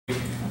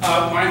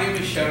My name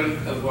is Sharan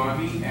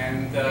Kalwani,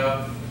 and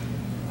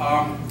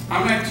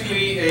I'm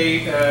actually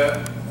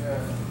a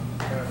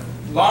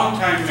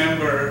long-time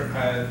member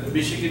of the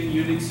Michigan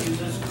Unix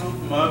Users Group,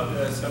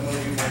 MUG, some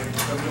of you might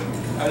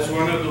remember, as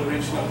one of the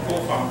original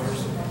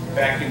co-founders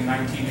back in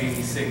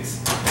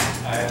 1986.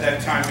 At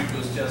that time, it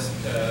was just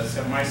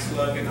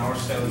Semi-Slug and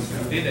ourselves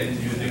who did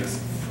Unix,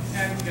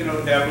 and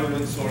dabbled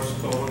with source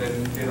code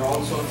and did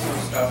all sorts of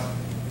stuff,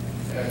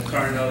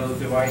 kernel,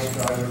 device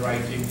driver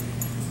writing.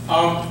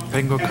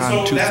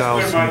 Penguicon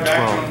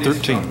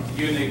 2012-13.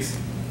 Unix.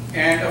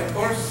 And of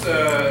course,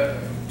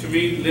 to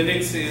me,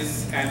 Linux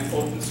is an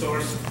open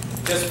source,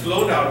 just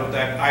flowed out of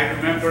that. I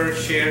remember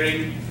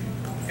sharing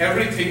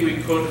everything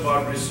we could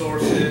about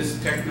resources,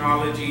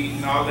 technology,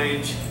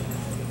 knowledge.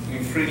 We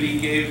freely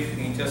gave,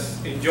 we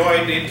just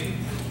enjoyed it.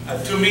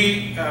 To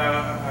me,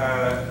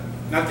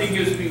 nothing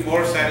gives me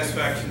more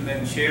satisfaction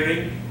than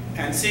sharing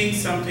and seeing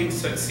something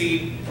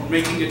succeed or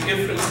making a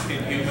difference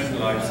in human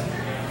lives.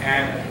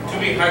 And to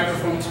me,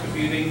 high-performance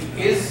computing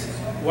is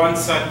one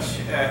such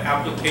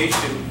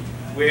application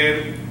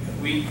where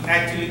we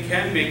actually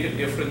can make a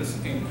difference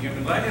in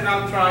human life. And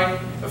I'll try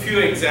a few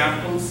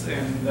examples,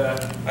 and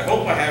I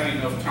hope I have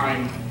enough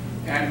time.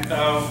 And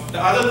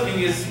the other thing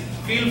is,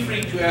 feel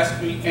free to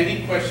ask me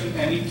any question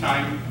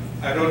anytime.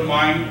 I don't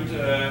mind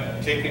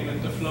taking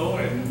with the flow,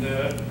 and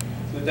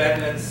with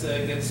that, let's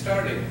get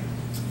started.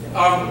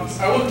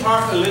 I will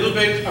talk a little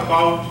bit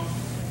about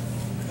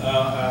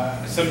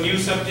some new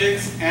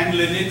subjects and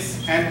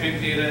Linux and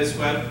big data as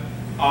well.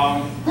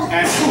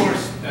 And of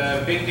course,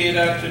 big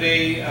data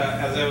today,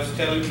 as I was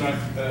telling my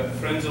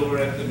friends over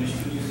at the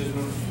Michigan User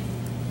Group,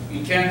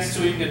 you can't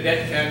swing a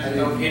dead cat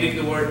without hitting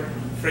the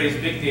phrase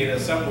big data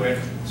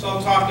somewhere. So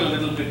I'll talk a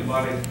little bit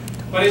about it.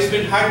 But it's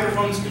been high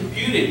performance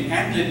computing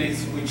and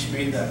Linux which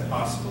made that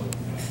possible.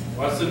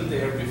 Wasn't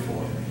there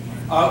before.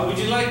 Would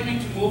you like me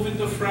to move in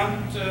the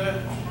front,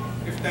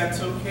 if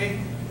that's okay?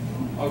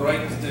 All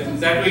right, then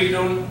that way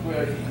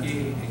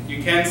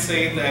you can't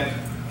say that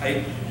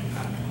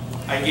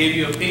I gave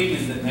you a pain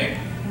in the neck,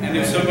 and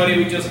if somebody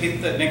would just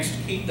hit the next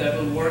key, that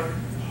will work,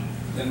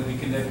 then we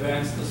can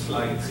advance the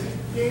slides.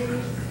 Okay,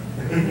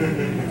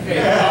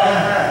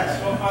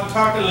 so I'll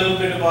talk a little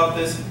bit about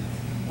this.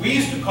 We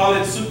used to call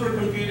it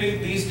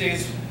supercomputing. These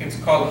days, it's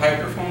called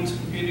high-performance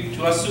computing.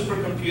 To us,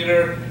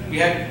 supercomputer, we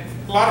had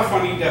a lot of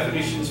funny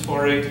definitions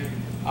for it.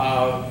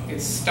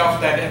 It's stuff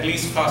that at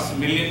least costs $1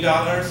 million.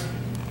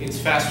 It's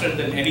faster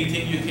than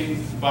anything you can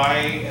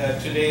buy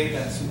today,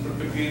 that's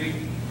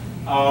supercomputing.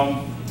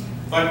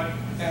 But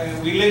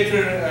we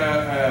later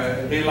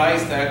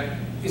realized that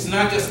it's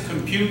not just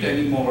compute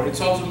anymore,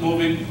 it's also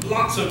moving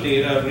lots of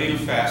data real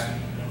fast.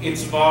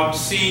 It's about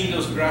seeing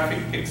those graphic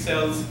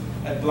pixels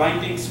at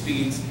blinding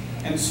speeds.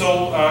 And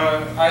so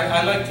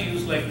I like to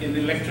use, like in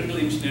electrical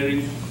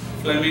engineering,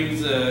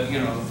 Fleming's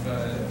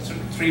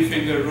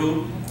three-finger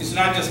rule. It's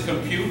not just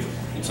compute,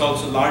 it's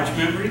also large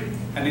memory,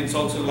 and it's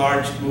also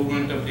large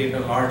movement of data,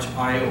 large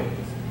I/O.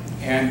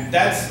 And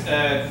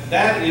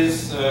that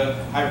is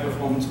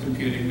high-performance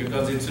computing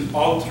because it's in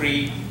all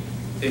three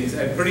things.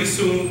 And pretty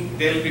soon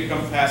they'll become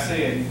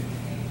passé, and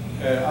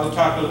I'll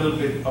talk a little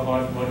bit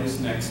about what is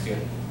next here.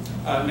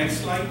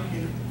 Next slide.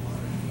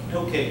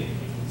 Okay.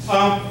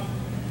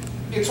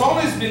 It's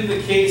always been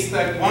the case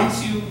that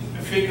once you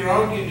figure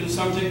out you do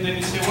something, then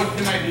you say, what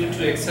can I do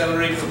to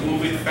accelerate or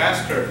move it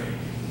faster?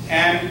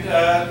 And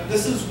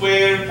this is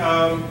where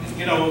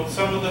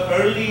some of the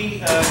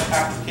early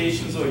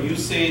applications or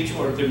usage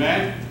or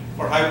demand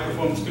for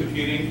high-performance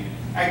computing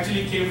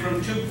actually came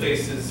from two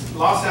places.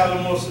 Los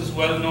Alamos is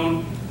well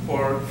known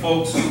for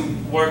folks who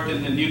worked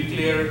in the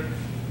nuclear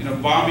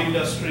bomb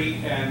industry,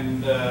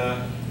 and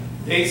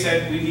they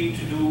said we need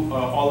to do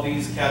all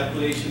these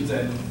calculations,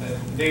 and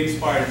they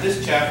inspired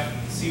this chap,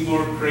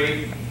 Seymour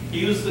Cray.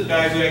 He was the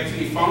guy who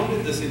actually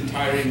founded this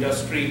entire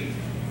industry.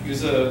 He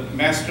was a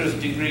master's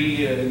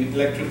degree in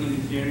electrical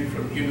engineering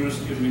from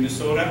University of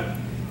Minnesota,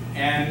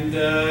 and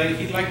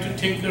he'd like to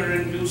tinker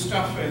and do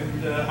stuff.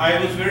 And I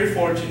was very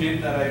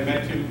fortunate that I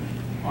met him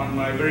on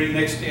my very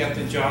next day at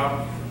the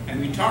job,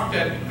 and we talked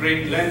at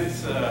great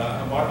length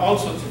about all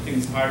sorts of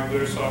things,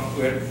 hardware,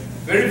 software.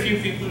 Very few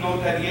people know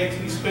that he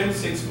actually spent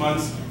 6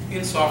 months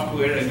in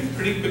software, and he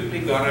pretty quickly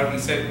got up. He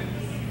said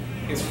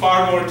it's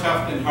far more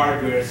tough than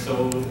hardware,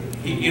 so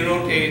he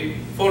wrote a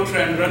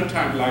Fortran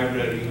runtime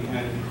library,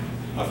 and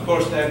of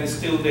course, that is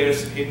still there,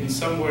 hidden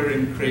somewhere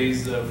in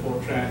Cray's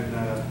Fortran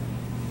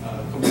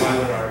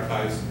compiler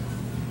archives.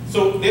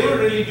 So they were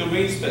really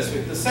domain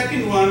specific. The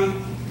second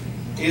one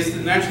is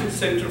the National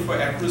Center for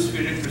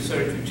Atmospheric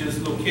Research, which is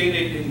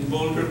located in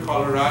Boulder,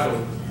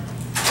 Colorado.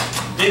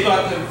 They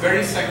got the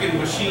very second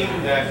machine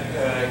that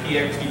he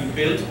actually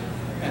built,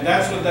 and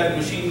that's what that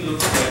machine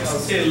looks like. I'll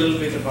say a little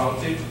bit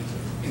about it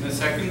in a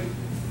second.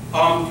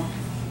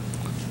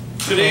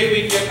 Today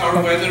we get our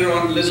weather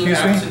on little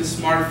apps and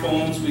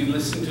smartphones. We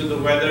listen to the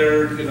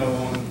weather,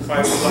 on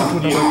 5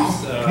 o'clock news.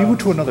 Can you move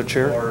to another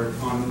chair? Or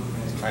on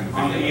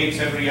on the 8s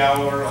every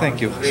hour.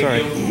 Thank you. Radio.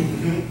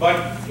 Sorry.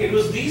 But it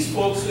was these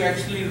folks who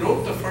actually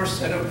wrote the first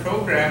set of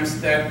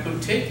programs that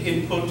could take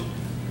input,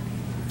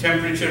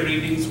 temperature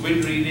readings,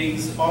 wind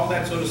readings, all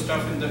that sort of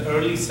stuff in the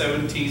early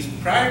 70s.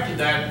 Prior to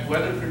that,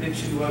 weather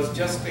prediction was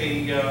just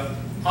a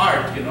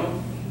art, you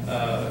know.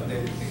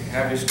 They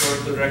have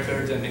historical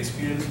records and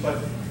experience,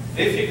 but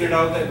they figured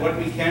out that what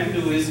we can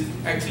do is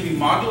actually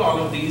model all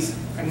of these,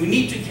 and we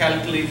need to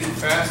calculate it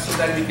fast so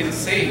that we can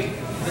say,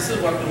 this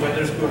is what the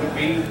weather is going to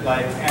be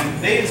like.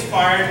 And they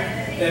inspired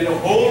then a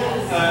whole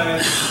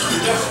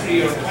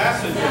industry or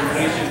class of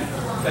generation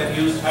that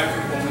used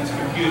high-performance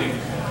computing.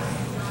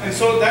 And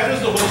so that was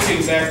the whole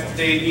thing, that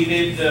they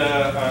needed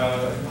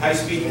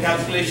high-speed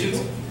calculations.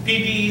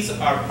 PDEs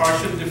are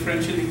partial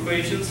differential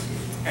equations,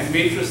 and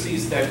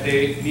matrices that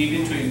they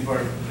needed to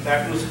invert.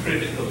 That was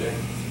critical there.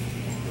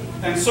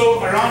 And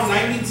so around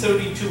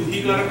 1972,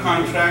 he got a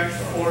contract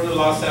for the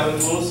Los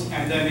Alamos,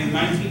 and then in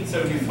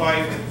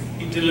 1975,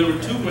 he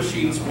delivered 2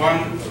 machines.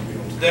 One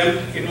to them,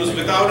 it was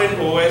without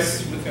an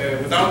OS,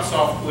 without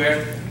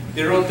software.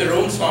 They wrote their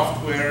own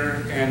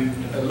software and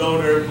a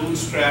loader,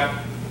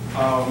 bootstrap,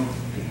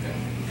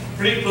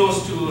 pretty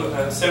close to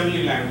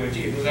assembly language.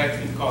 It was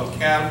actually called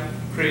CAL,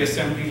 Cray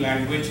Assembly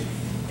Language.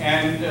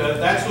 And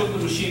that's what the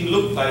machine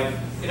looked like.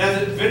 It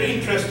has a very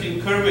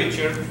interesting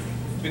curvature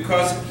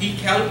because he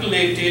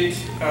calculated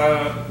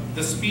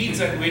the speeds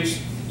at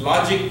which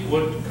logic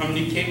would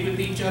communicate with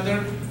each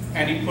other,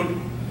 and he put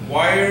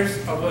wires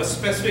of a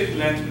specific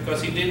length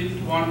because he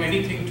didn't want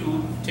anything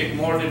to take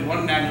more than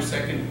 1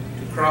 nanosecond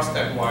to cross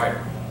that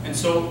wire. And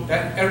so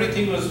that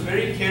everything was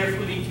very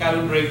carefully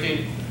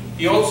calibrated.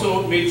 He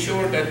also made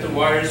sure that the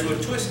wires were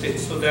twisted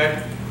so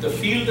that the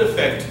field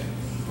effect,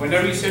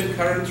 whenever you send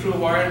current through a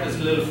wire, there's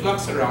a little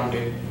flux around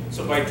it.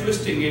 So by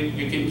twisting it,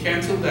 you can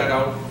cancel that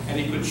out, and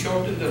you could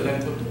shorten the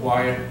length of the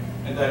wire,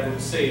 and that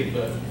would save.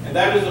 And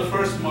that was the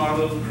first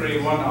model,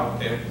 Cray 1, out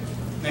there.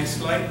 Next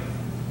slide.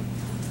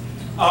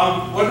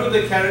 What were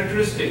the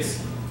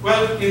characteristics?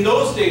 Well, in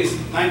those days,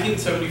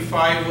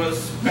 1975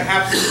 was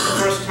perhaps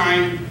the first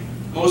time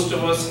most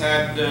of us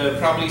had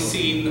probably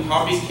seen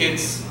hobby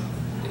kits,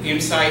 the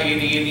IMSI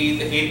 8080,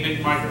 the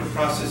 8-bit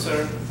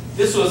microprocessor.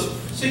 This was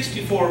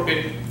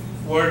 64-bit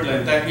word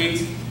length. That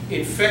means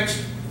it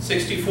fetched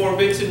 64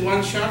 bits in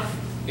one shot.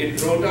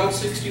 It wrote out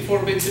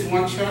 64 bits in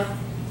one shot.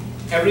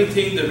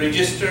 Everything, the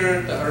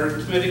register, the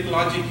arithmetic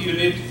logic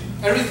unit,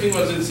 everything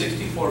was in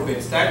 64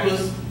 bits. That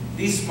was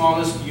the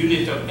smallest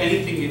unit of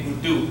anything it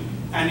would do.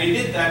 And it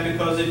did that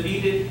because it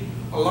needed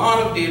a lot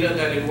of data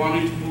that it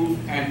wanted to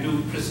move and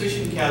do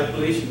precision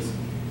calculations.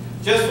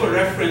 Just for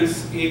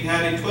reference, it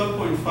had a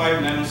 12.5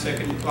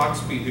 nanosecond clock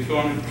speed. If you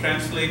want to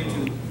translate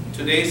to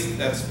today's,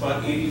 that's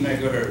about 80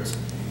 megahertz.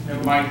 You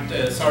might,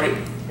 sorry?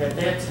 At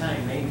that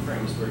time,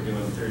 mainframes were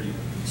doing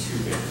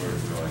 32-bit word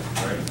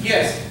drawing, right?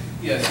 Yes,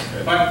 yes.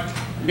 Okay. But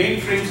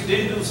mainframes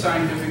didn't do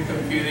scientific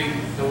computing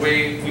the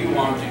way we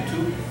wanted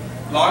to.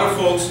 A lot of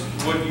folks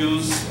would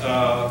use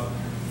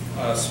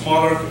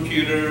smaller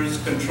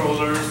computers,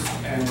 controllers,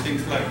 and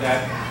things like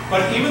that.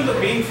 But even the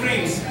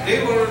mainframes,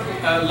 they were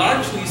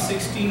largely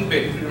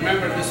 16-bit.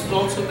 Remember, this was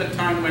also the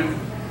time when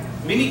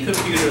mini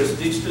computers,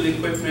 digital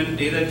equipment,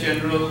 data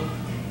general,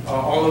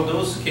 all of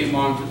those came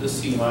onto the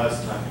scene. Well, I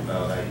was talking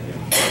about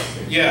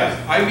IBM. Yeah,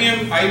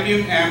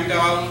 IBM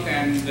Amdahl,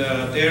 and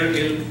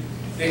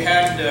they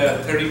had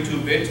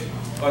 32-bit,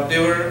 but they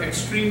were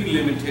extremely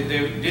limited.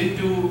 They didn't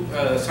do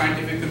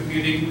scientific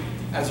computing.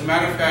 As a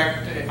matter of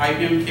fact,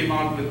 IBM came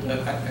out with an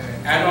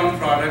add-on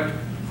product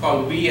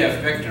called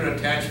VF, Vector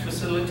Attach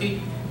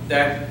Facility,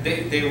 that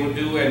they would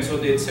do, and so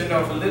they'd send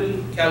off a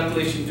little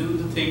calculation, do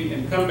the thing,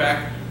 and come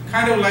back,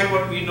 kind of like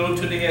what we know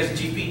today as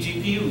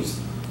GPUs,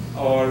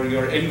 or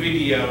your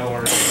NVIDIA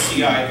or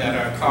TI that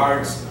are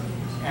cards.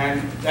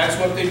 And that's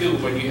what they do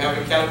when you have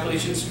a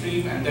calculation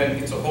stream, and then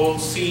it's a whole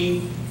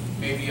scene,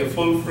 maybe a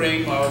full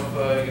frame of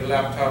your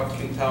laptop,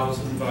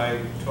 3000 by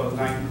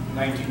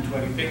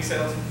 1920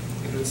 pixels.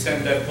 It would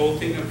send that whole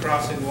thing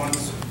across in one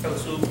fell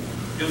swoop,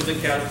 do the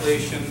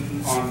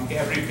calculation on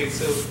every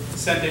pixel,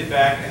 send it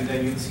back, and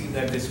then you'd see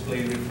that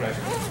display refresh.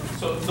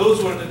 So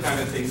those were the kind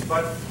of things.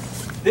 But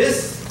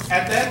this,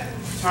 at that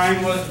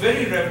time, was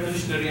very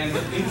revolutionary, and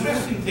the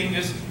interesting thing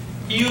is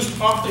he used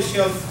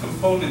off-the-shelf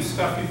components,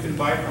 stuff you can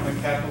buy from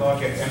a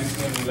catalog at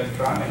MCM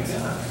Electronics,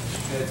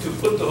 to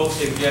put the whole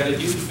thing. You had a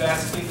huge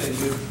basket that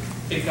you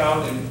pick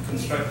out and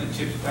construct the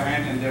chip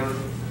plan, and there were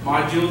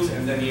modules,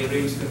 and then he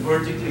arranged them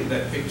vertically,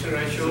 that picture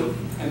I showed,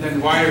 and then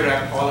wire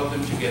wrap all of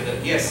them together.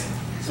 Yes?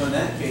 So in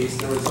that case,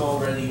 there was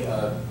already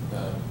a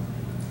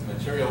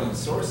material and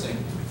sourcing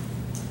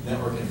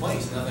network in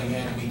place. Nothing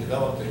had to be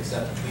developed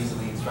except these are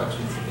the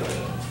instructions to build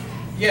it.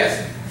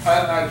 Yes,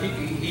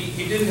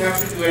 he didn't have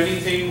to do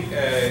anything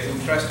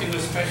interesting or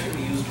special.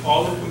 He used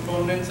all the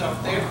components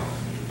up there,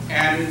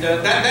 and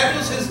that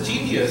was his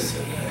genius.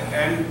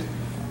 And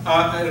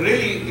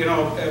really, you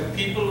know,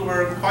 people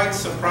were quite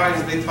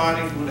surprised. They thought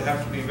it would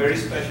have to be very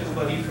special,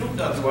 but he proved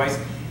otherwise.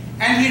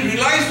 And he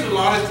realized a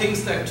lot of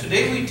things that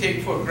today we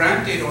take for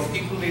granted, or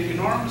people did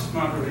enormous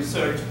amount of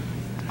research.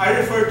 I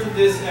refer to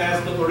this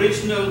as the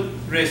original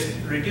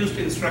RISC, reduced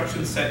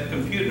instruction set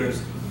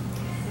computers.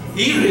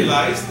 He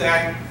realized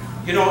that,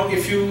 you know,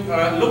 if you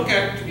look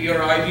at your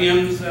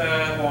IBMs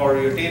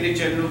or your data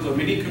generals or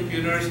mini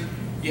computers,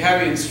 you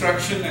have your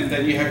instruction and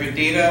then you have your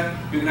data.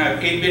 You can have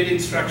 8-bit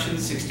instruction,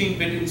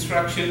 16-bit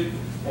instruction,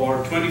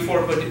 or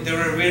 24, but there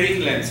are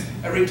varying lengths.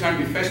 Every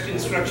time you fetch the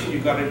instruction,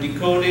 you've got to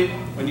decode it.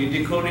 When you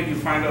decode it, you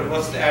find out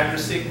what's the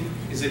addressing.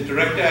 Is it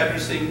direct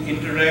addressing,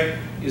 indirect?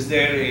 Is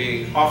there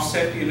a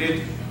offset in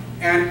it?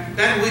 And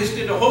that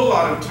wasted a whole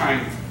lot of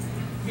time.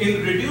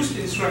 In reduced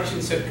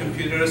instruction set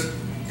computers,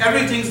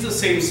 everything's the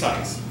same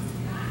size.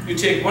 You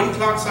take one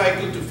clock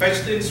cycle to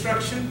fetch the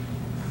instruction,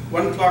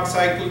 one clock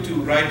cycle to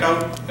write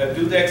out,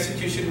 do the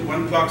execution,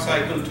 one clock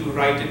cycle to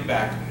write it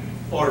back,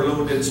 or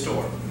load and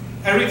store.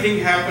 Everything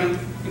happened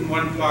in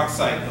one clock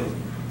cycle.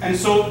 And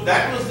so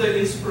that was the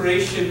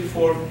inspiration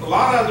for a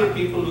lot of other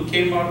people who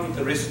came out with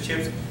the RISC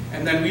chips.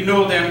 And then we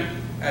know them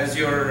as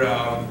your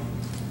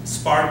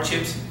SPARC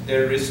chips,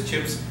 they're RISC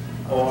chips,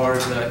 or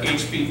the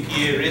HP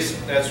PA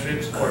RISC, that's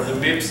RISC, or the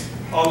MIPS,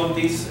 all of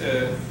these.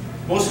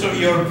 Most of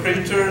your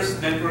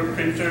printers, network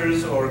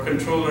printers or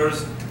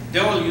controllers, they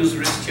all use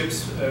RISC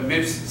chips.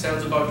 MIPS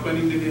sells about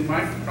 20 million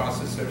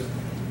microprocessors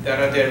that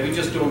are there. We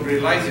just don't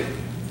realize it.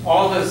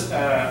 All those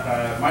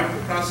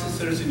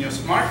microprocessors in your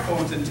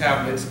smartphones and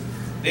tablets,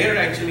 they're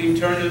actually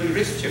internally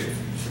RISC chips.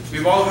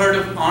 We've all heard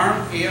of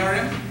ARM,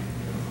 ARM.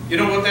 You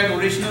know what that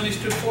originally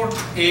stood for?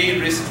 A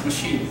RISC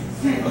machine.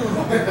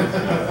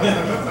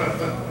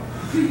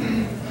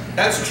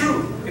 That's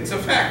true. It's a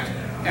fact.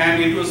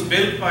 And it was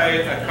built by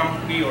a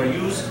company or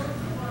used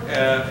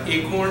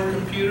Acorn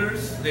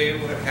computers. They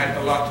had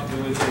a lot to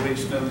do with the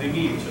original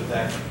lineage of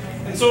that.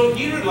 And so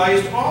he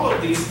realized all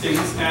of these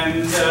things,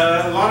 and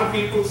a lot of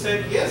people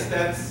said, yes,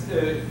 that's,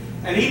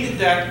 and he did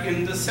that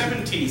in the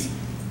 70s.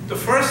 The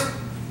first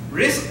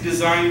RISC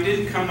design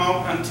didn't come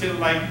out until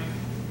like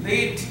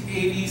late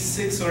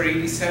 86 or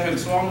 87,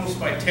 so almost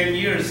by 10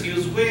 years. He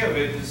was way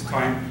ahead his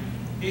time.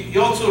 He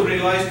also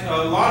realized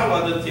a lot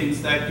of other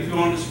things, that if you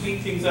want to speed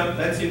things up,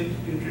 let's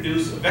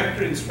introduce a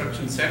vector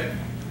instruction set.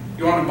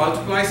 You want to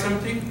multiply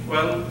something?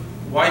 Well,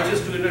 why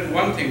just do it at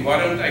one thing? Why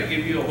don't I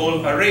give you a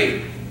whole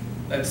array?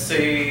 Let's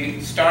say,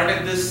 start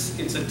at this,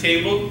 it's a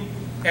table,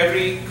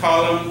 every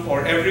column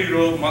or every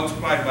row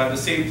multiplied by the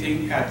same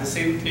thing, add the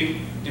same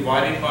thing,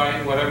 divided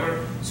by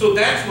whatever. So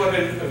that's what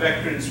a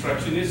vector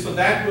instruction is. So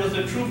that was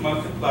the true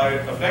multiplier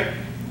effect.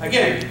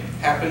 Again,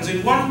 happens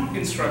in one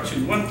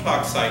instruction, one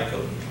clock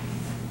cycle.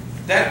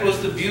 That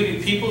was the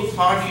beauty. People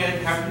thought you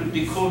have to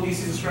decode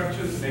these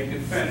instructions, make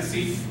it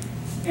fancy.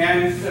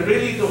 And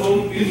really the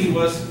whole beauty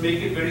was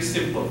make it very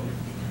simple.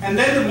 And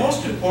then the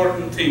most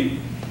important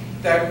thing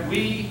that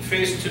we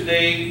face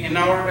today in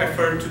our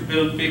effort to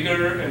build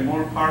bigger and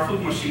more powerful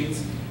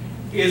machines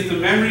is the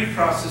memory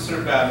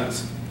processor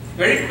balance.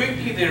 Very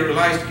quickly they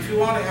realized if you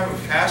want to have a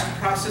fast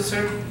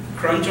processor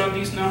crunch on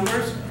these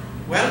numbers,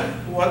 well,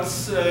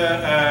 what's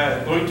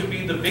going to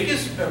be the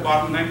biggest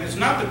bottleneck is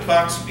not the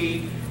clock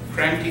speed,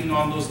 cranking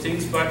on those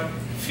things, but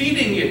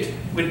feeding it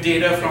with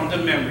data from the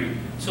memory.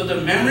 So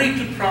the memory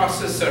to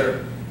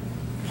processor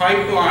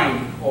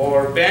pipeline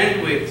or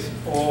bandwidth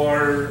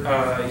or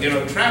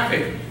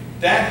traffic,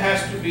 that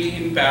has to be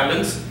in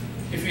balance.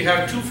 If you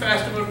have too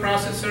fast of a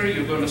processor,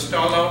 you're going to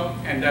stall out,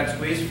 and that's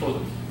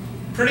wasteful.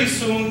 Pretty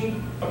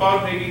soon,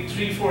 about maybe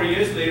 3-4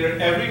 years later,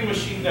 every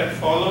machine that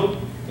followed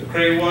the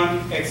Cray one,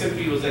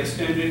 XMP was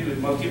extended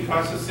with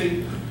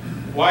multiprocessing.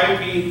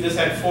 YB, this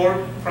had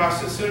 4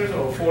 processors,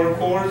 or 4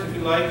 cores if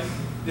you like.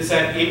 This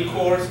had 8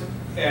 cores,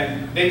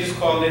 and they just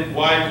called it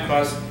Y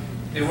because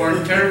they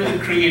weren't terribly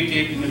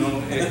creative,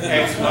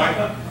 X,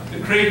 Y. The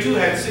Cray 2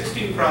 had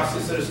 16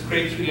 processors,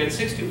 Cray 3 had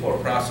 64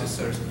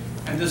 processors.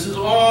 And this is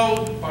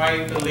all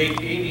by the late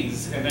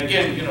 80s. And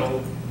again,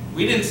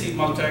 we didn't see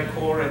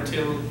multi-core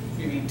until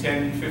maybe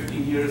 10,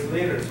 15 years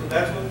later. So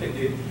that's what they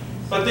did.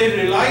 But they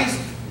realized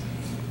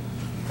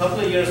a couple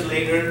of years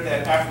later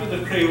that after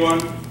the Cray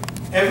 1,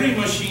 every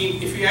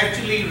machine, if you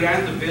actually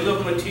ran the bill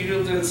of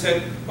materials and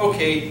said,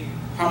 okay,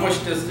 how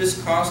much does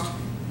this cost?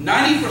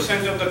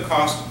 90% of the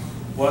cost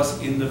was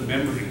in the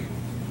memory.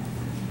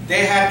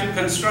 They had to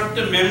construct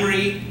a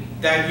memory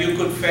that you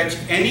could fetch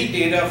any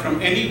data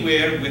from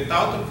anywhere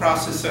without the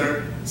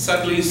processor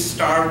suddenly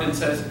starved and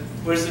says,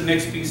 where's the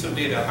next piece of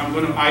data? I'm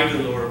going to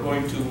idle or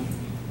going to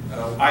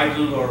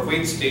idle or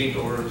wait state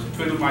or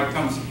twiddle my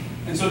thumbs.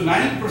 And so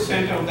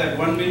 90% of that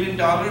 $1 million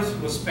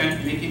was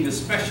spent making a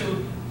special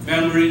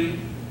memory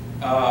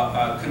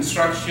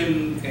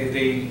construction.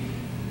 They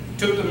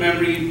took the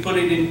memory, put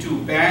it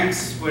into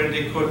banks where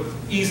they could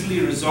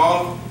easily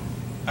resolve.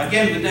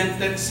 Again, with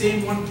that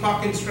same 1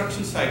 clock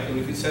instruction cycle,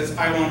 if it says,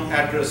 I want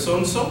address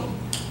so-and-so,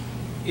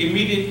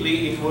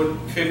 immediately it would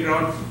figure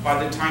out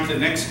by the time the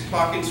next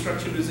clock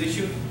instruction is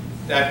issued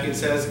that it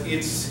says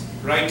it's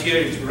right here,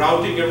 it's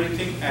routing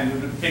everything, and it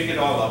would pick it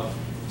all up.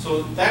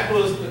 So that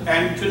was,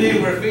 and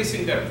today we're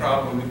facing that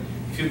problem.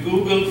 If you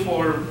Google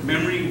for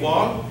memory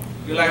wall,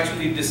 you'll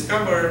actually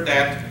discover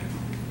that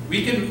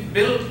We can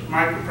build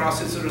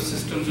microprocessor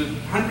systems with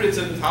hundreds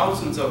and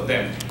thousands of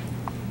them,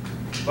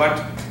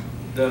 but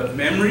the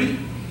memory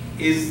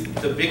is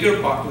the bigger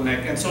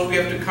bottleneck, and so we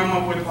have to come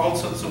up with all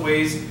sorts of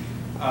ways,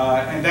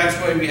 and that's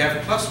why we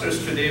have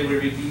clusters today where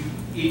we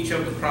give each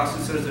of the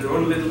processors their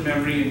own little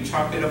memory and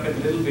chop it up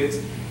in little bits,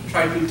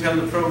 try to tell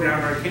the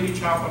programmer, can you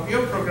chop up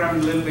your program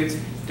in little bits,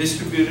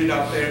 distribute it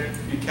up there,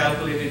 you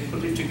calculate it,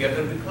 put it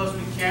together, because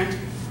we can't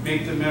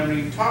make the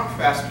memory talk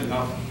fast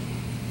enough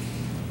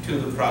to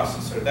the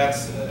processor.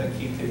 That's a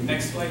key thing.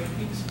 Next slide,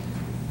 please.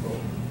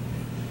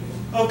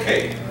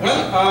 Okay,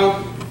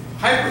 well,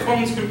 high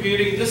performance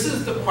computing, this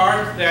is the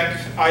part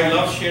that I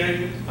love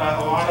sharing with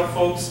a lot of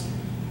folks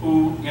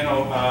who, you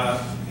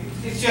know,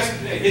 it's just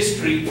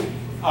history.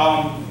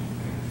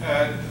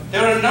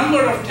 There are a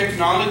number of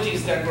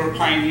technologies that were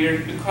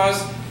pioneered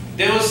because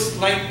there was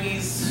like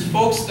these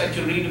folks that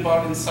you read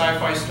about in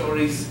sci-fi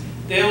stories.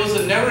 There was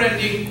a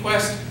never-ending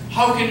quest.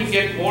 How can you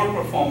get more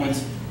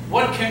performance?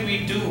 What can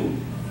we do?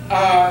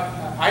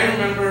 I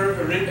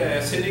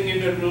remember sitting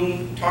in a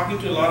room talking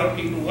to a lot of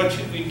people, what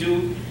should we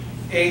do?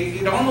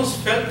 It almost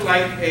felt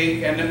like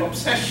an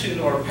obsession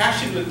or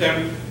passion with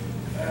them.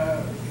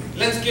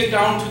 Let's get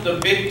down to the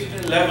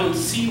bit level,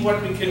 see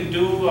what we can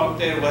do out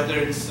there, whether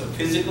it's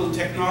physical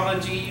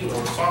technology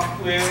or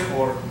software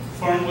or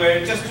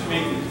firmware, just to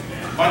make it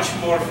much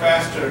more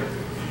faster.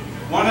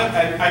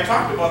 I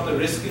talked about the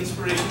RISC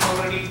inspiration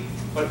already,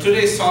 but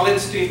today's solid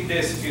state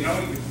disk, you know,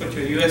 you put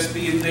your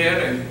USB in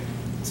there and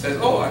it says,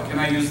 oh, can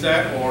I use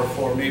that? Or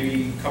for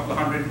maybe a couple of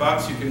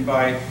 $100, you can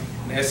buy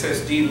an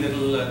SSD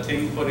little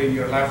thing, put in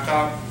your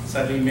laptop,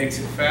 suddenly makes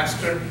it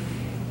faster.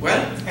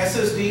 Well,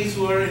 SSDs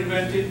were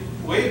invented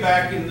way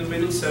back in the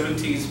middle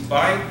 70s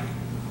by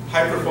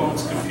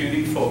high-performance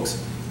computing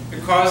folks.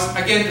 Because,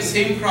 again, the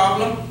same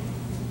problem,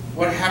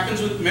 what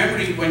happens with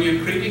memory when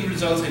you're creating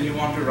results and you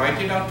want to write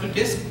it out to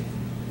disk?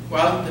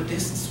 Well, the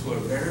disks were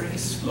very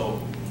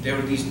slow. There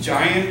were these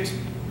giant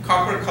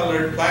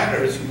copper-colored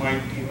platters you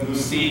might even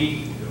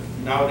see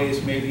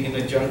nowadays maybe in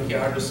a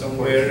junkyard or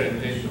somewhere,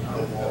 and they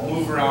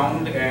move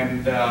around,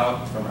 and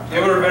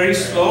they were very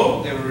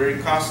slow, they were very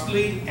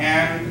costly,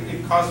 and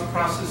it caused the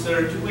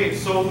processor to wait.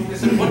 So they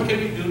said, what can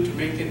we do to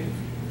make it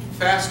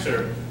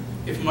faster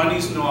if money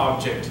is no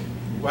object?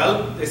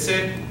 Well, they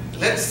said,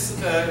 let's,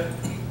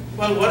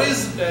 well, what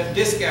is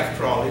disk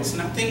after all? It's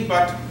nothing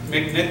but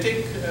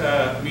magnetic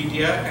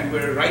media, and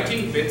we're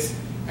writing bits,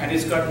 and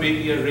it's got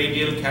maybe a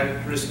radial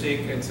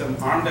characteristic and some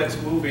arm that's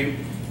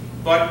moving,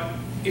 but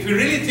if you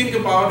really think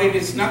about it,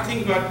 it's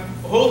nothing but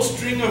a whole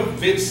string of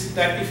bits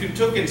that if you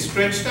took and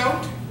stretched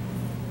out,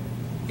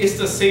 it's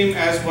the same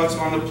as what's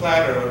on a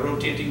platter, a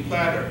rotating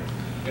platter.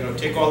 You know,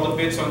 take all the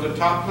bits on the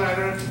top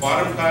platter,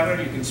 bottom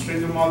platter, you can string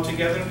them all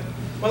together.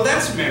 Well,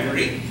 that's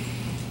memory.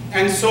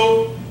 And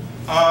so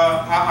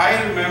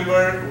I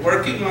remember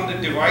working on the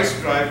device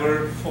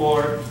driver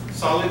for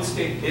solid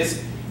state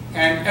disk,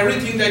 and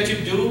everything that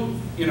you do,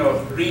 you know,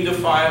 read a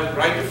file,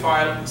 write a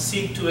file,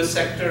 seek to a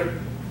sector,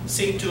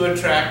 seek to a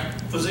track,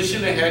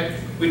 position ahead.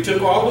 We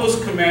took all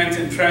those commands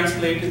and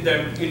translated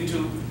them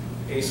into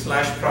a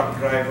 /proc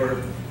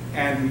driver,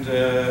 and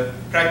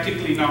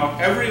practically now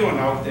everyone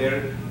out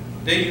there,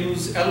 they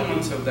use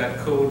elements of that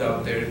code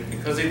out there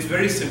because it's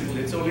very simple.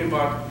 It's only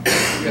about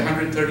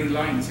 130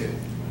 lines in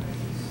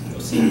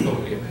C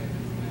code here.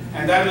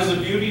 And that was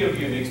the beauty of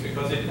Unix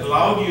because it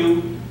allowed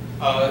you,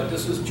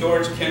 this was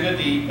George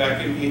Kennedy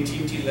back in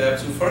AT&T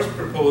Labs who first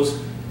proposed,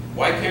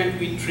 why can't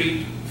we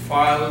treat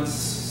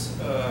files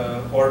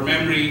or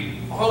memory,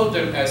 all of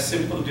them as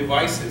simple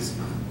devices.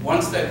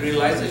 Once that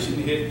realization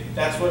hit,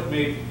 that's what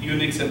made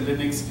Unix and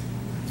Linux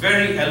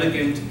very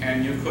elegant,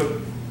 and you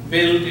could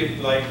build it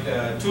like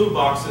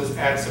toolboxes,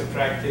 add,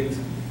 subtract things,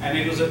 and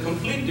it was a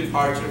complete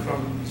departure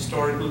from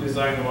historical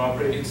design of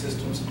operating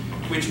systems,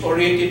 which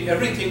oriented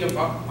everything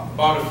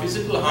about a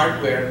physical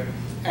hardware,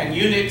 and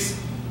Unix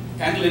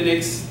and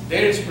Linux,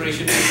 their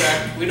inspiration is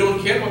that we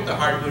don't care what the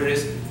hardware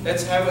is,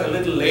 let's have a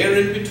little layer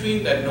in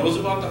between that knows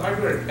about the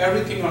hardware.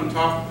 Everything on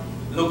top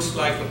looks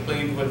like a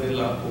plain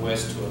vanilla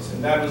OS to us,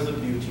 and that was the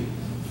beauty.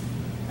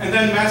 And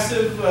then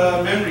massive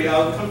memory.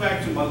 I'll come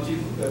back to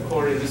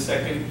multi-core in a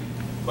second.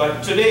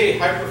 But today,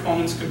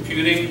 high-performance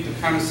computing, the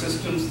kind of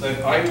systems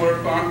that I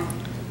work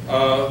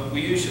on,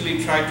 we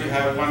usually try to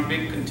have one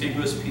big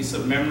contiguous piece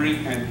of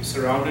memory and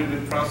surrounded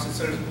with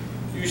processors.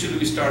 Usually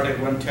we start at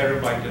 1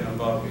 terabyte and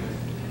above.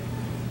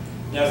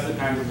 That's the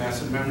kind of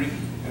massive memory.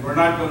 And we're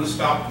not going to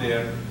stop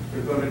there.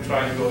 We're going to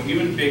try to go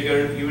even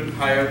bigger, even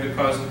higher,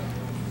 because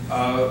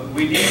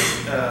we need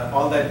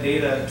all that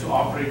data to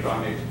operate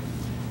on it.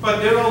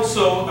 But they're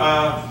also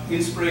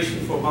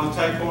inspiration for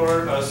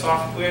multi-core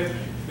software.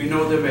 We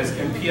know them as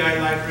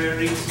MPI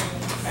libraries.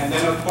 And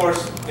then, of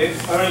course,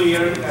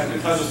 earlier,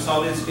 because of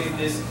solid state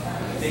disk,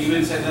 they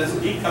even said let's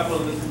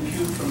decouple the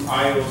compute from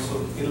I/O,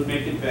 so it'll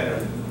make it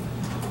better.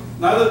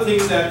 Another thing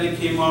that they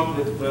came up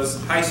with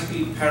was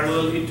high-speed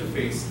parallel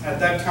interface. At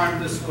that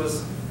time, this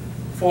was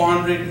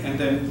 400, and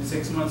then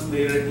 6 months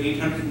later,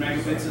 800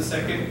 megabits a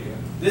second.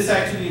 This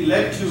actually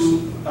led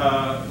to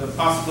the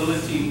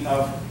possibility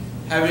of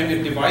having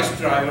a device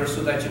driver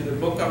so that you could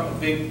hook up a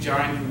big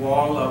giant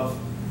wall of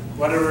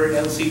whatever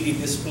LCD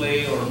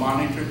display or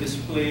monitor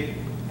display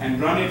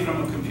and run it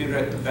from a computer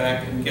at the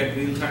back and get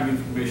real-time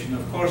information.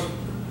 Of course,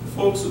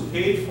 folks who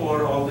paid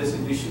for all this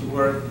initial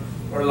work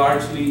were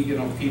largely,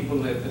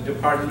 people at the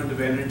Department of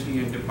Energy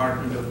and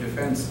Department of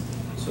Defense,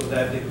 so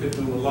that they could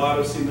do a lot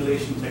of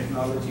simulation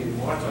technology and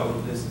watch all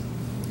of this.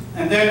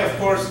 And then, of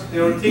course,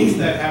 there were things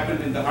that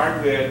happened in the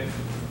hardware.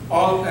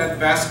 All that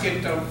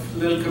basket of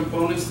little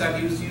components that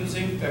he was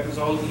using, that was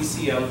all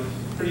ECL,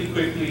 pretty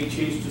quickly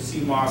changed to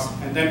CMOS.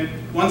 And then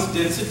once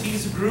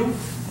densities grew,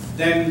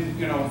 then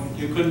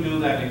you couldn't do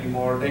that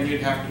anymore. Then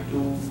you'd have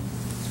to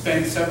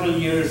spend several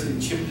years in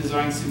chip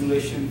design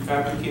simulation,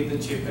 fabricate the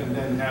chip, and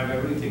then have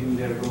everything in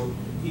there go.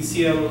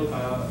 ECL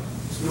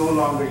is no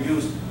longer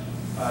used.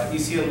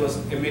 ECL was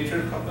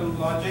emitter coupled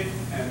logic,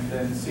 and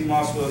then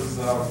CMOS was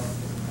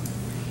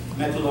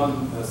metal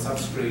on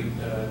substrate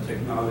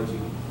technology.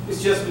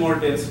 It's just more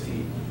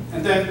density.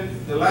 And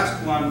then the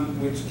last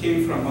one, which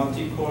came from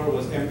multi-core,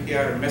 was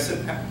MPR,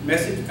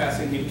 message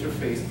passing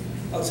interface.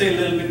 I'll say a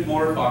little bit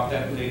more about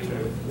that later.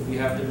 Could we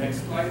have the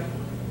next slide?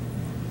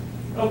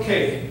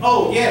 Okay.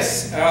 Oh,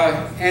 yes.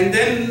 And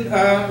then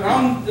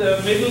around the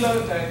middle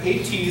of the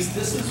 80s,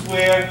 this is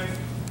where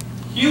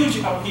huge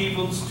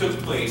upheavals took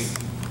place.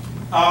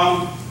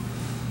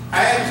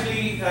 I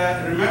actually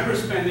remember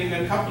spending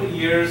a couple of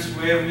years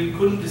where we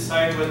couldn't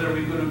decide whether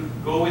we were going to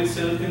go with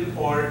silicon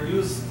or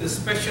use this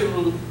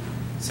special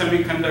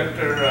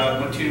semiconductor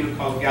material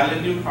called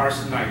gallium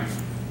arsenide.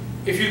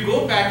 If you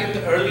go back in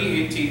the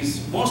early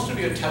 80s, most of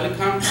your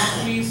telecom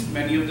companies,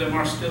 many of them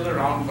are still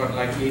around, but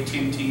like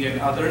AT&T and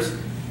others,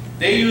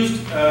 they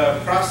used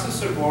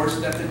processor boards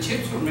that the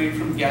chips were made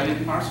from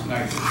gallium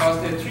arsenide because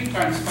they're 3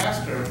 times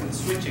faster in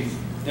switching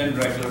than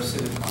regular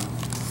silicon.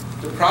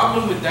 The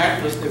problem with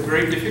that was they're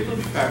very difficult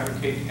to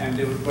fabricate and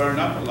they would burn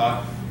up a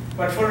lot.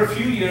 But for a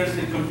few years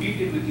they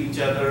competed with each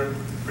other.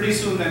 Pretty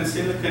soon then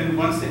silicon,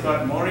 once they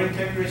got more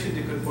integration,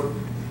 they could put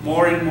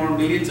more and more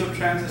millions of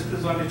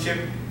transistors on the chip,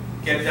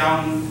 get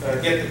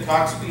the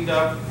clock speed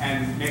up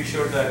and make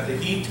sure that the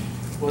heat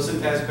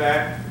wasn't as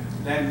bad.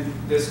 Then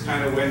this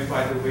kind of went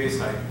by the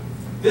wayside.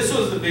 This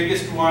was the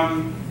biggest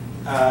one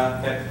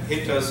that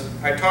hit us.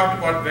 I talked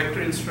about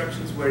vector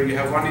instructions where you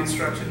have one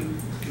instruction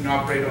can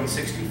operate on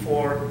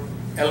 64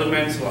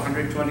 elements or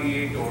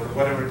 128 or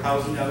whatever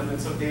 1,000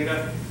 elements of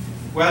data.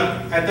 Well,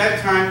 at that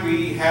time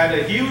we had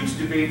a huge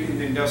debate in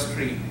the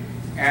industry,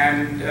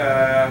 and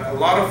a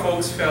lot of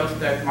folks felt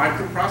that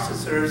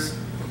microprocessors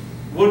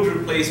would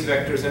replace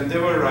vectors, and they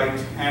were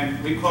right.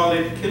 And we call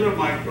it killer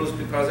micros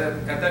because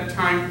at that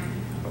time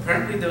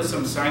apparently there was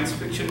some science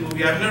fiction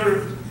movie. I've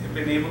never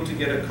been able to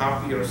get a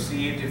copy or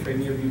see it. If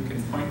any of you can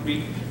point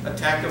me,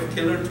 Attack of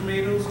Killer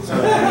Tomatoes.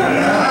 No,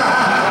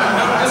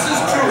 this is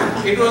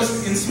true. It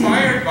was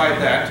inspired by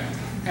that.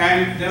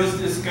 And there was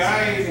this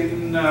guy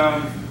in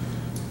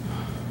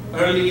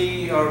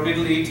early or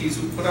middle 80s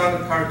who put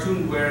out a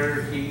cartoon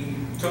where he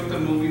took the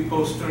movie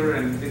poster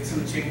and did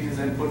some changes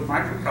and put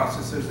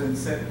microprocessors and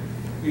said,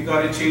 we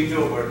got to change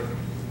over.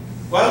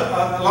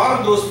 Well, a lot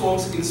of those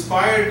folks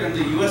inspired, and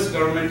the US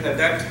government at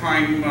that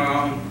time,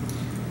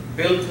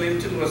 Bill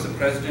Clinton was the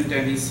president,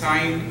 and he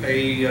signed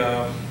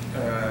a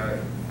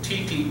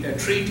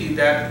treaty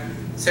that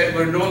said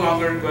we're no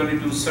longer going to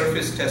do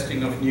surface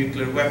testing of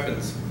nuclear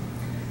weapons.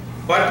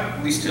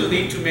 But we still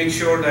need to make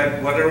sure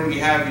that whatever we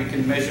have, we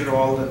can measure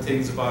all the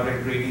things about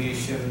it,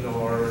 radiation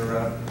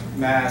or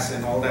mass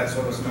and all that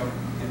sort of stuff,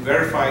 and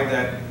verify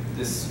that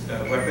this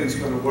weapon is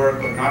going to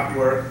work or not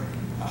work.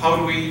 How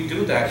do we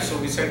do that? So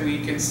we said we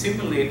can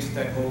simulate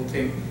that whole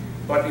thing.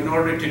 But in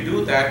order to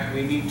do that,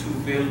 we need to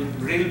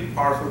build really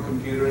powerful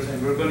computers,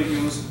 and we're going to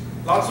use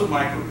lots of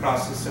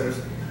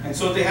microprocessors. And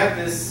so they had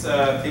this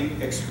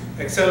thing,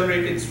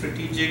 Accelerated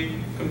Strategic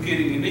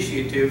Computing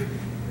Initiative,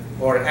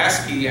 or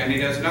ASCII, and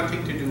it has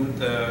nothing to do with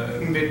the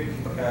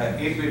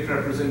 8-bit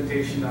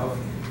representation of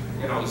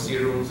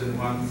zeros and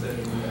ones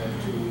and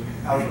 2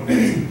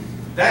 alphabets.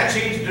 That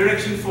changed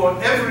direction for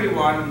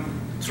everyone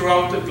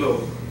throughout the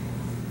globe.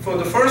 For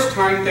the first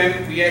time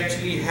then, we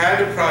actually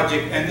had a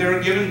project, and they were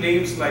given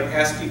names like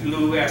ASCII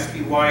Blue,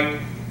 ASCII White,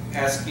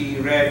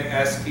 ASCII Red,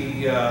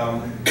 ASCII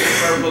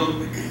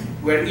Purple,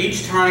 where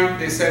each time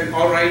they said,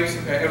 all right,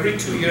 every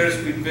 2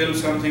 years we build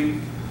something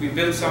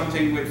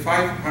with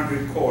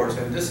 500 cores,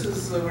 and this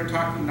is, we're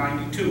talking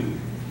 92.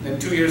 Then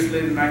 2 years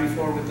later,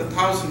 94 with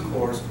 1,000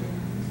 cores.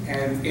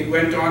 And it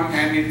went on,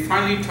 and it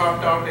finally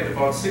topped out at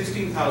about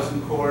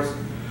 16,000 cores.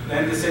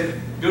 Then they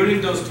said,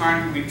 during those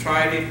times, we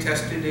tried it,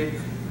 tested it,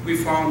 we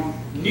found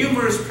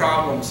numerous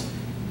problems.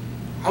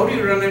 How do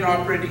you run an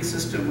operating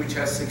system which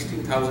has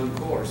 16,000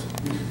 cores?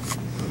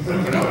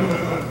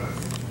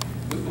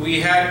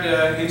 We had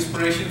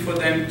inspiration for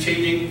them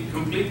changing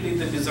completely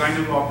the design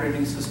of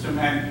operating system,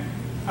 and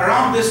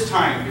around this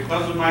time,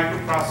 because of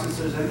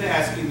microprocessors and the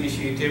ASCII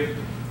initiative,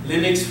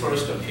 Linux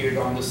first appeared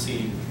on the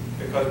scene.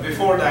 Because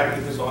before that,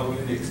 it was all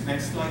Unix.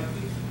 Next slide,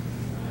 please.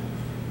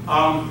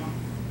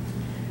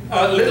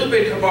 a little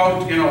bit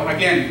about,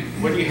 again,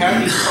 when you have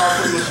these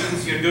powerful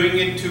machines, you're doing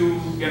it to,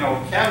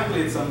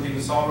 calculate something,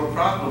 to solve a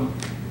problem.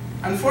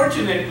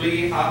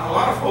 Unfortunately, a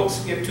lot of folks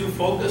get too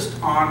focused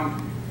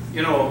on,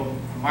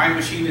 my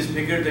machine is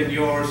bigger than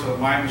yours, or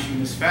my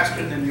machine is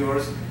faster than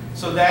yours.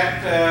 So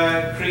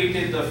that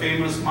created the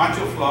famous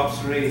macho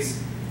flops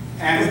race.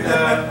 And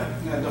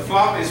the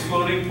flop is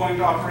floating point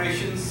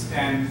operations,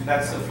 and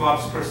that's the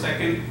flops per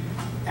second.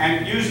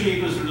 And usually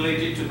it was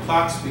related to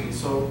clock speed.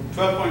 So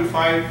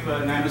 12.5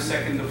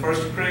 nanosecond, the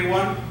first Cray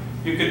one,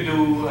 you could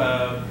do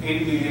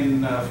 80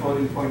 million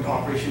floating point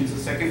operations a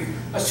second,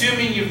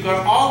 assuming you've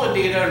got all the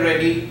data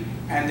ready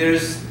and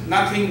there's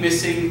nothing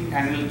missing,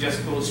 and it'll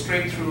just go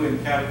straight through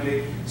and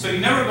calculate. So you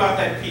never got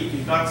that peak,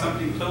 you got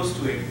something close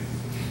to it.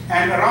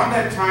 And around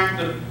that time,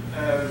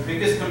 the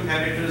biggest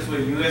competitors were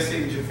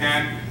USA and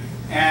Japan.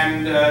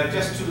 And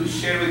just to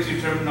share with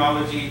you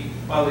terminology,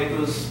 well, it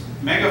was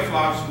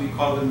megaflops, we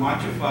call them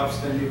macho flops,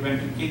 then we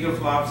went to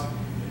gigaflops,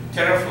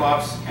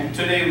 teraflops, and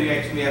today we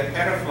actually have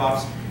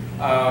petaflops.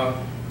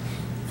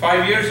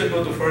 5 years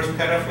ago, the first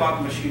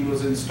petaflop machine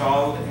was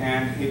installed,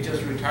 and it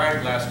just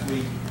retired last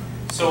week.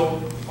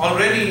 So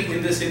already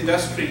in this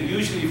industry,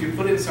 usually if you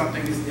put in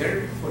something, it's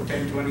there for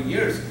 10, 20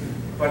 years.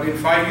 But in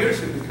 5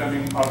 years, it's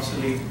becoming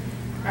obsolete.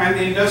 And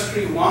the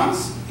industry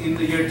wants, in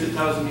the year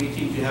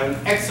 2018, to have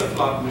an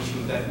exaflop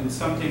machine. That means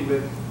something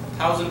with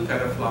 1,000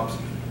 petaflops.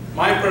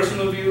 My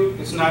personal view,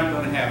 it's not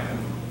going to happen.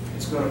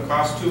 It's going to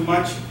cost too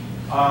much.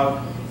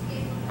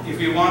 If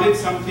you wanted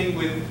something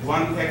with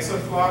 1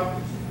 exaflop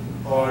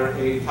or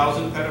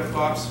 1,000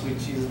 petaflops,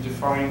 which is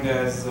defined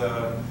as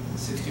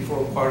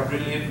 64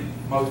 quadrillion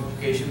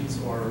multiplications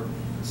or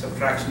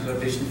subtractions,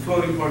 addition,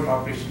 floating point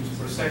operations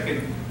per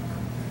second.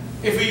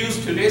 If we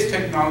use today's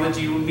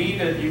technology, you need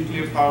a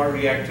nuclear power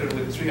reactor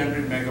with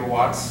 300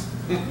 megawatts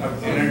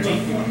of energy.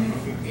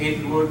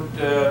 It would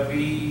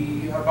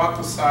be about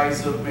the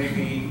size of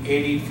maybe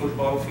 80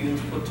 football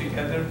fields put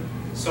together.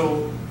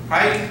 So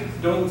I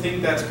don't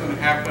think that's going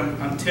to happen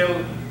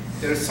until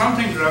there's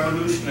something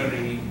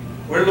revolutionary.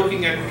 We're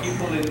looking at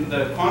people in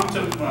the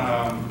quantum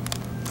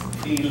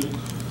field,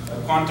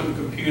 quantum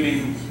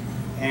computing,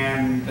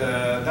 and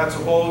that's a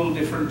whole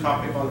different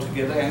topic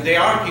altogether. And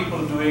there are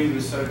people doing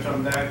research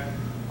on that.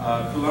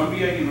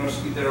 Columbia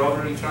University, they're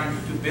already trying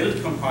to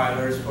build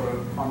compilers for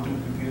quantum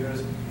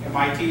computers.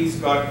 MIT's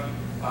got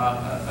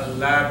a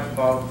lab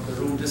about the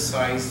room this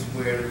size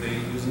where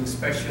they're using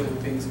special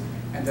things,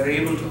 and they're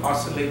able to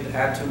oscillate the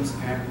atoms,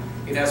 and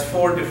it has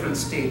 4 different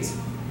states.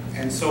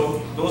 And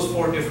so those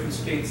 4 different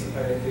states,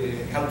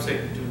 it helps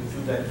it to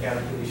do that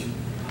calculation.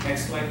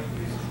 Next slide,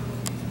 please.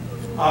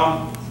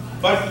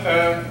 But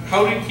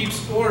how do you keep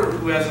score?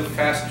 Who has a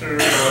faster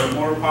or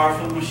more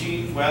powerful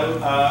machine? Well,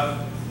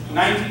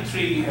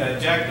 93,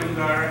 Jack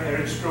Dungar,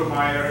 Eric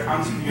Strohmeyer,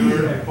 Hans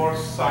Muir, and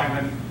Horst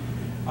Simon.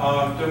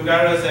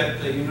 Dungar is at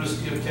the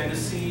University of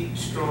Tennessee.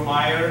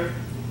 Strohmeyer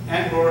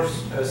and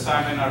Horst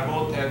Simon are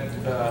both at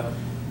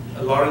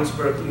Lawrence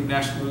Berkeley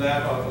National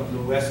Lab out of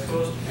the West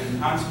Coast, and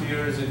Hans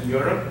Muir is in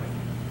Europe.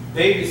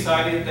 They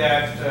decided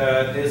that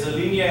there's a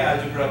linear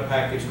algebra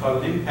package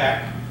called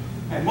LinPack,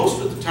 and most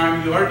of the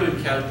time you are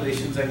doing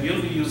calculations and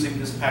you'll be using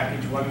this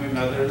package one way or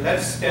another.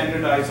 Let's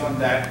standardize on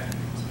that.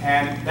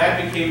 And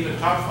that became the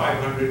top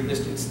 500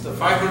 list. It's the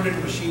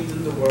 500 machines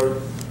in the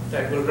world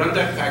that will run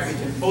that package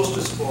and post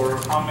a score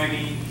of how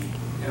many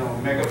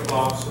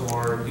megaflops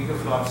or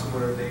gigaflops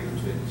were they able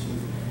to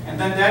achieve. And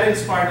then that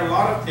inspired a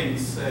lot of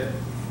things.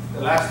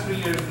 The last 3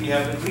 years we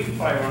have the Green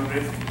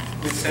 500,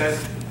 which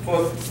says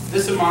for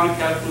this amount of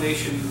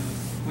calculation,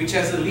 which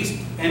has the least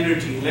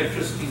energy,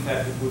 electricity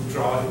that it would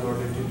draw in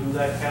order to do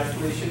that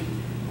calculation.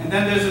 And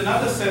then there's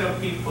another set of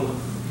people,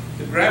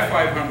 the Graph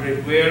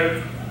 500,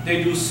 where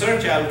they do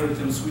search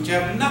algorithms which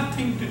have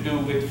nothing to do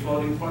with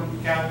floating point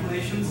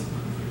calculations.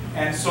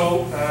 And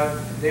so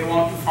they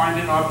want to find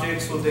an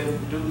object, so they'll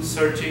do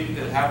searching,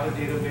 they'll have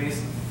the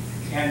database.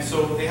 And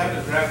so they have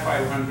the Graph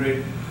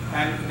 500,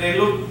 and they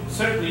look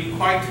certainly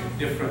quite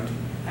different.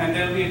 And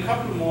there'll be a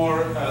couple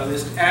more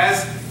lists.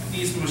 As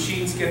these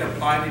machines get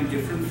applied in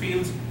different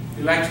fields,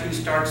 you'll actually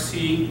start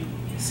seeing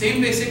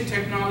same basic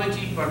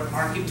technology, but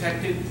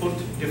architected, put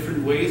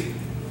different ways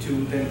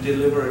to then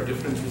deliver a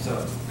different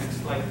result. Next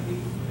slide, please.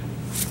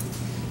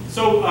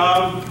 So,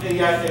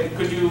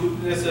 could you,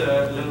 there's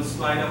a little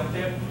slide up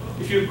there.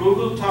 If you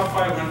Google top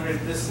 500,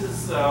 this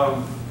is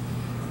the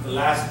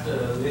last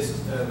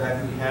list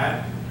that we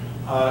had.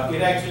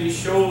 It actually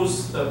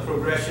shows the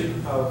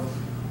progression of,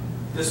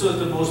 this was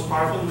the most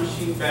powerful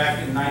machine back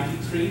in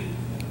 '93,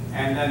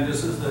 and then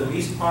this is the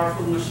least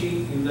powerful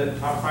machine in the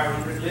top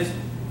 500 list,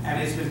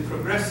 and it's been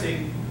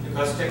progressing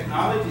because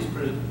technology is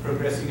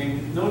progressing, and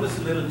you notice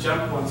a little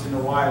jump once in a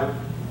while.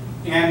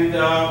 And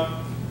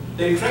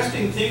the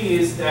interesting thing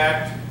is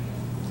that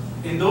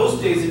in those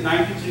days, in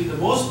 '93, the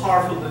most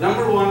powerful, the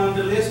number 1 on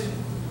the list,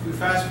 if you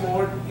fast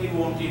forward, it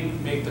won't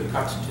even make the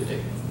cut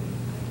today.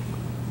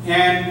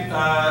 And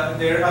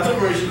there are other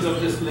versions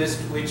of this list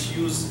which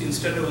use,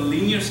 instead of a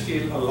linear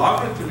scale, a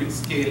logarithmic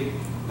scale.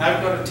 And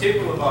I've got a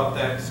table about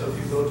that, so if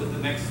you go to the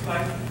next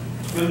slide.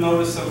 you'll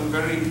notice some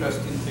very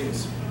interesting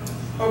things.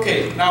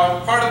 Okay,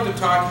 now part of the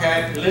talk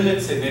had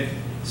Linux in it,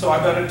 so I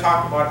better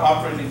talk about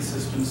operating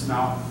systems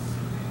now.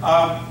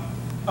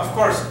 Of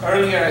course,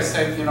 earlier I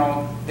said,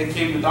 they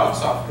came without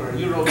software.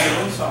 You wrote your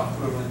own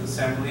software with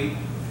assembly.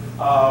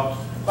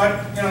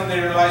 But they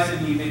realized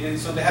they needed it,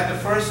 so they had the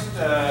first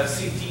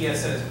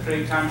CTSS,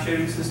 Trade Time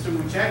Sharing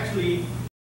System, which actually